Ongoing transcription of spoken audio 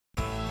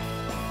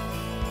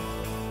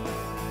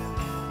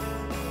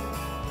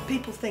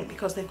People think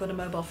because they've got a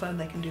mobile phone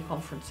they can do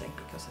conferencing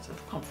because there's a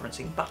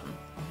conferencing button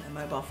on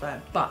their mobile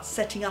phone. But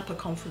setting up a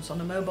conference on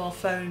a mobile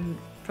phone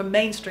from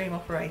mainstream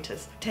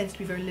operators tends to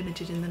be very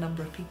limited in the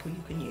number of people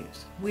you can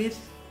use.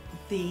 With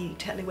the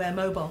TeleWare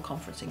mobile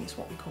conferencing is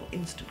what we call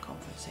instant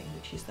conferencing,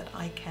 which is that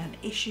I can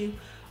issue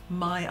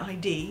my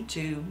ID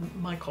to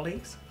my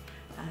colleagues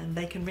and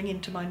they can ring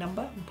into my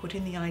number and put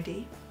in the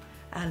ID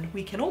and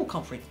we can all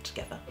conference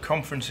together.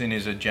 Conferencing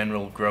is a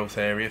general growth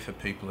area for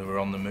people who are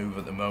on the move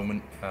at the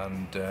moment,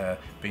 and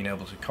being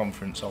able to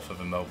conference off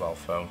of a mobile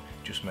phone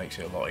just makes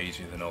it a lot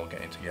easier than all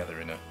getting together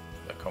in a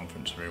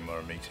conference room or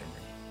a meeting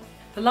room.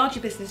 For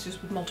larger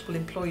businesses with multiple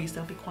employees,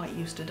 they'll be quite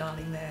used to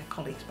dialing their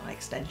colleagues by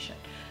extension.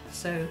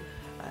 So,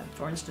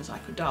 for instance, I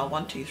could dial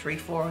 1, 2, 3,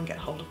 4 and get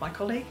hold of my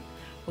colleague.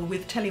 Well,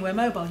 with TeleWare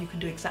Mobile, you can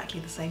do exactly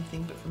the same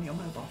thing, but from your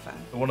mobile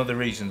phone. One of the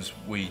reasons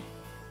we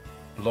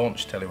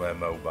launched TeleWare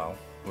Mobile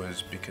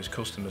was because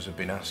customers have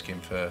been asking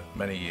for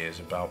many years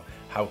about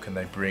how can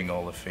they bring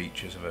all the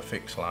features of a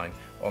fixed line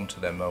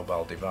onto their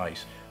mobile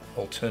device.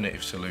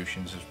 Alternative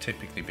solutions have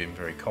typically been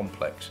very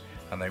complex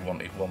and they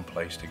wanted one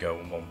place to go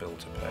and one bill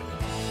to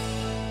pay.